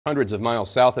Hundreds of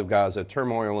miles south of Gaza,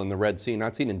 turmoil in the Red Sea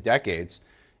not seen in decades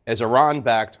as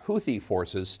Iran-backed Houthi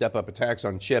forces step up attacks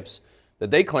on ships that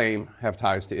they claim have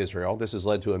ties to Israel. This has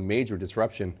led to a major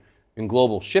disruption in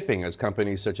global shipping as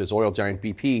companies such as oil giant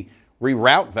BP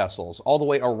reroute vessels all the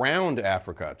way around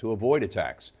Africa to avoid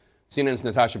attacks. CNN's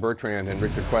Natasha Bertrand and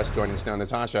Richard Quest join us now.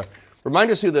 Natasha, remind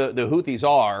us who the Houthis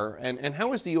are and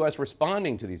how is the U.S.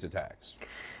 responding to these attacks?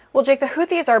 Well, Jake, the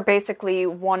Houthis are basically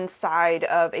one side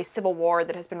of a civil war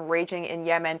that has been raging in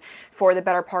Yemen for the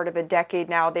better part of a decade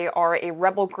now. They are a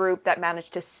rebel group that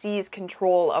managed to seize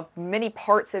control of many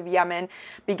parts of Yemen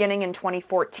beginning in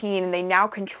 2014, and they now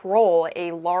control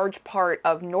a large part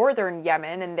of northern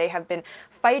Yemen, and they have been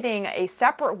fighting a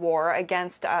separate war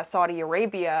against Saudi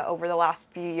Arabia over the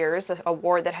last few years, a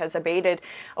war that has abated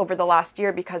over the last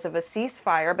year because of a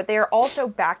ceasefire. But they are also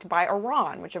backed by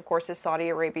Iran, which of course is Saudi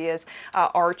Arabia's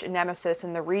arch nemesis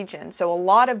in the region. So a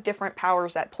lot of different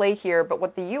powers at play here. But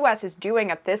what the U.S. is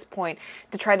doing at this point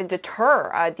to try to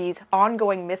deter these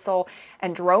ongoing missile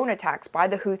and drone attacks by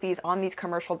the Houthis on these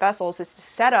commercial vessels is to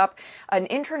set up an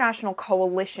international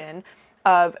coalition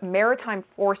of maritime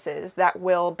forces that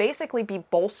will basically be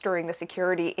bolstering the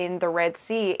security in the Red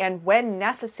Sea and, when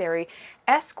necessary,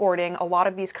 escorting a lot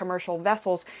of these commercial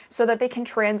vessels so that they can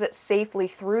transit safely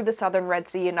through the southern Red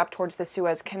Sea and up towards the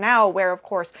Suez Canal, where, of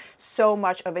course, so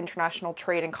much of international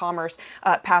trade and commerce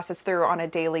passes through on a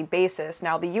daily basis.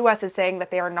 Now, the U.S. is saying that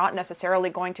they are not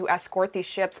necessarily going to escort these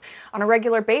ships on a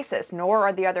regular basis, nor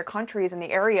are the other countries in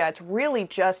the area. It's really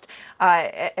just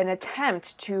an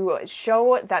attempt to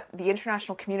show that the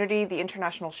international community, the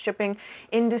international shipping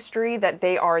industry, that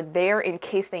they are there in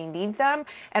case they need them,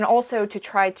 and also to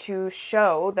try to show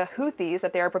the Houthis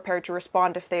that they are prepared to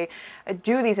respond if they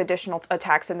do these additional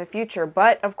attacks in the future.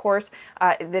 But of course,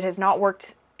 that has not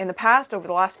worked in the past. Over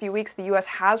the last few weeks, the U.S.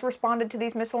 has responded to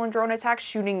these missile and drone attacks,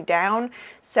 shooting down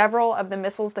several of the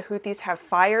missiles the Houthis have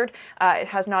fired. It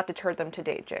has not deterred them to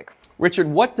date, Jake. Richard,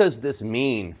 what does this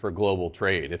mean for global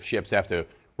trade if ships have to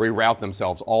reroute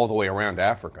themselves all the way around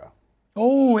Africa?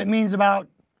 Oh, it means about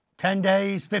 10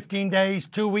 days, 15 days,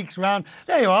 2 weeks round.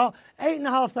 There you are,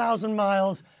 8,500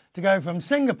 miles to go from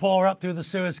Singapore up through the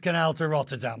Suez Canal to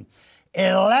Rotterdam.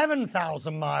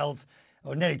 11,000 miles,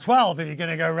 or nearly 12 if you're going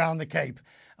to go around the Cape.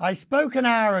 I spoke an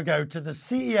hour ago to the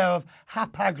CEO of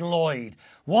Hapag-Lloyd.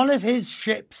 One of his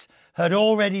ships had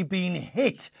already been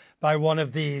hit by one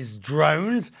of these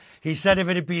drones. He said if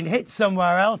it had been hit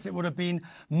somewhere else, it would have been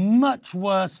much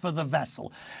worse for the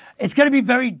vessel. It's going to be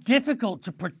very difficult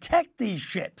to protect these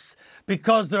ships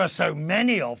because there are so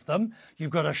many of them.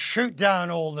 You've got to shoot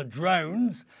down all the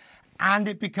drones, and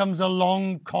it becomes a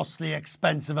long, costly,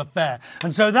 expensive affair.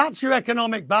 And so that's your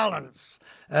economic balance,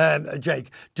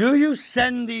 Jake. Do you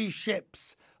send these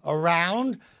ships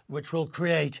around, which will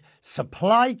create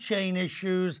supply chain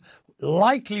issues,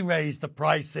 likely raise the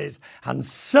prices and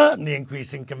certainly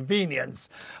increase inconvenience?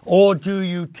 Or do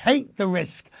you take the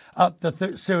risk up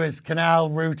the Suez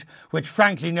Canal route, which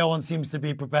frankly no one seems to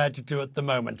be prepared to do at the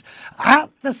moment?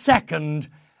 At the second,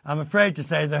 I'm afraid to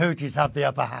say the Houthis have the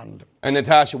upper hand. And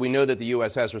Natasha, we know that the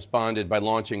U.S. has responded by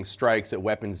launching strikes at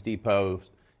weapons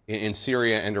depots in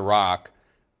Syria and Iraq.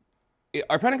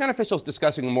 Are Pentagon officials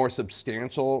discussing a more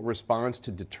substantial response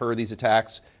to deter these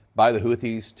attacks by the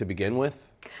Houthis to begin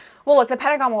with? Well, look, the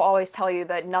Pentagon will always tell you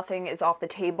that nothing is off the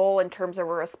table in terms of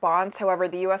a response. However,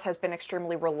 the U.S. has been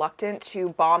extremely reluctant to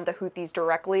bomb the Houthis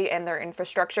directly and their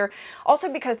infrastructure,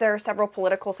 also because there are several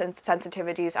political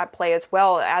sensitivities at play as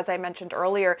well. As I mentioned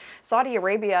earlier, Saudi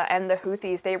Arabia and the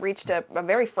Houthis, they reached a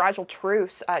very fragile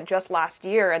truce just last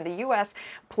year, and the U.S.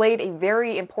 played a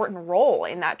very important role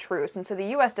in that truce. And so the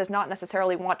U.S. does not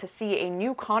necessarily want to see a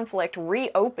new conflict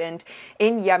reopened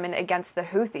in Yemen against the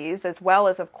Houthis, as well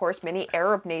as, of course, many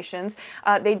Arab nations.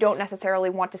 They don't necessarily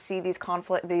want to see this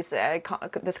conflict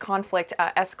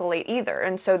escalate either.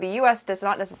 And so the U.S. does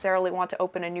not necessarily want to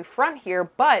open a new front here.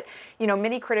 But, you know,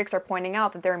 many critics are pointing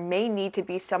out that there may need to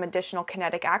be some additional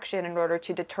kinetic action in order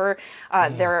to deter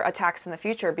their attacks in the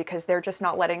future, because they're just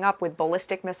not letting up with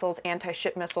ballistic missiles,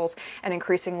 anti-ship missiles, and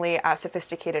increasingly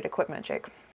sophisticated equipment, Jake.